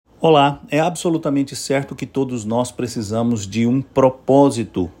Olá, é absolutamente certo que todos nós precisamos de um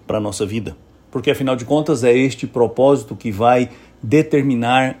propósito para a nossa vida, porque afinal de contas é este propósito que vai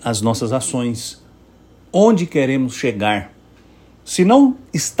determinar as nossas ações, onde queremos chegar. Se não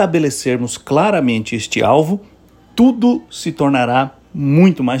estabelecermos claramente este alvo, tudo se tornará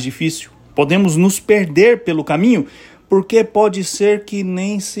muito mais difícil. Podemos nos perder pelo caminho, porque pode ser que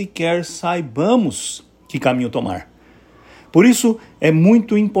nem sequer saibamos que caminho tomar. Por isso, é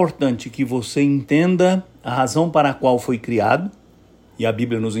muito importante que você entenda a razão para a qual foi criado, e a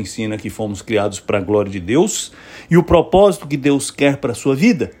Bíblia nos ensina que fomos criados para a glória de Deus, e o propósito que Deus quer para a sua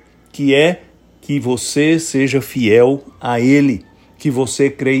vida, que é que você seja fiel a Ele, que você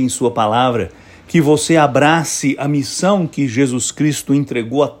creia em sua palavra, que você abrace a missão que Jesus Cristo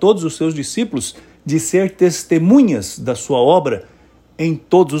entregou a todos os seus discípulos de ser testemunhas da sua obra em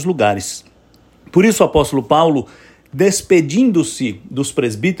todos os lugares. Por isso o apóstolo Paulo, despedindo-se dos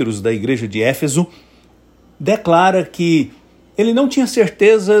presbíteros da igreja de Éfeso, declara que ele não tinha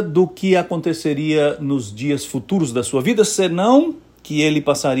certeza do que aconteceria nos dias futuros da sua vida, senão que ele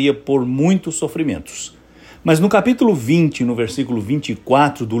passaria por muitos sofrimentos. Mas no capítulo 20, no versículo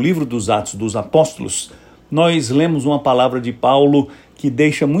 24 do livro dos Atos dos Apóstolos, nós lemos uma palavra de Paulo que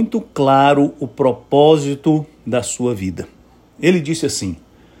deixa muito claro o propósito da sua vida. Ele disse assim: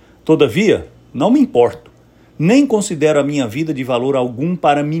 "Todavia, não me importo, nem considero a minha vida de valor algum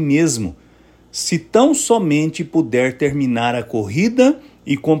para mim mesmo, se tão somente puder terminar a corrida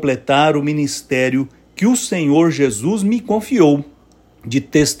e completar o ministério que o Senhor Jesus me confiou, de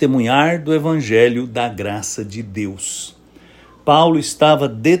testemunhar do Evangelho da graça de Deus." Paulo estava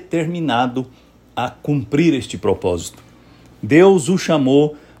determinado a cumprir este propósito. Deus o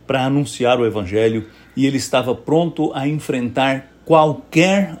chamou para anunciar o Evangelho e ele estava pronto a enfrentar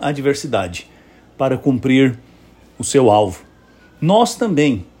qualquer adversidade para cumprir o seu alvo. Nós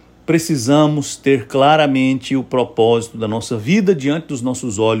também precisamos ter claramente o propósito da nossa vida diante dos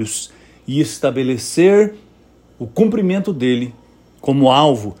nossos olhos e estabelecer o cumprimento dele como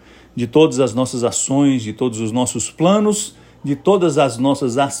alvo de todas as nossas ações, de todos os nossos planos, de todas as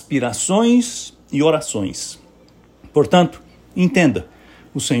nossas aspirações e orações. Portanto, entenda,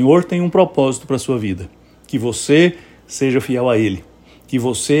 o Senhor tem um propósito para a sua vida, que você seja fiel a Ele, que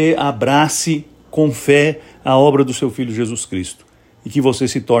você abrace com fé a obra do seu Filho Jesus Cristo e que você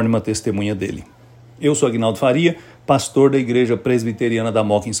se torne uma testemunha dele. Eu sou Aguinaldo Faria, pastor da Igreja Presbiteriana da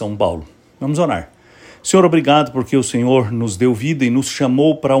Moca em São Paulo. Vamos orar. Senhor, obrigado porque o Senhor nos deu vida e nos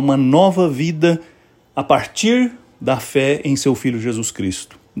chamou para uma nova vida a partir da fé em seu Filho Jesus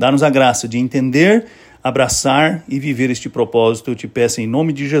Cristo. Dá-nos a graça de entender, abraçar e viver este propósito. Eu te peço em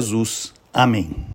nome de Jesus. Amém.